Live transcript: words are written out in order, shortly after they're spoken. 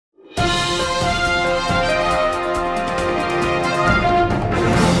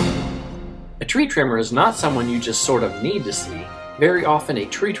tree trimmer is not someone you just sort of need to see. Very often a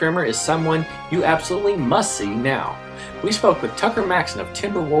tree trimmer is someone you absolutely must see now. We spoke with Tucker Maxon of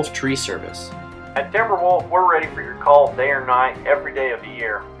Timberwolf Tree Service. At Timberwolf, we're ready for your call day or night, every day of the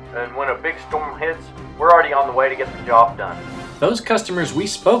year. And when a big storm hits, we're already on the way to get the job done. Those customers we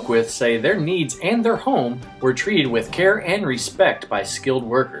spoke with say their needs and their home were treated with care and respect by skilled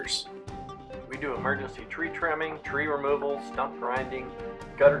workers. We do emergency tree trimming, tree removal, stump grinding,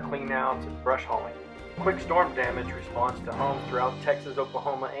 gutter cleanouts, and brush hauling. Quick storm damage response to homes throughout Texas,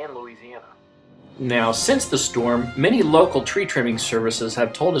 Oklahoma, and Louisiana. Now, since the storm, many local tree trimming services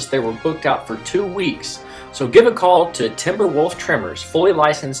have told us they were booked out for 2 weeks. So give a call to Timberwolf Trimmers, fully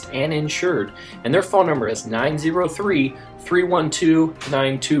licensed and insured, and their phone number is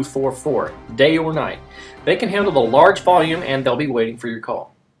 903-312-9244, day or night. They can handle the large volume and they'll be waiting for your call.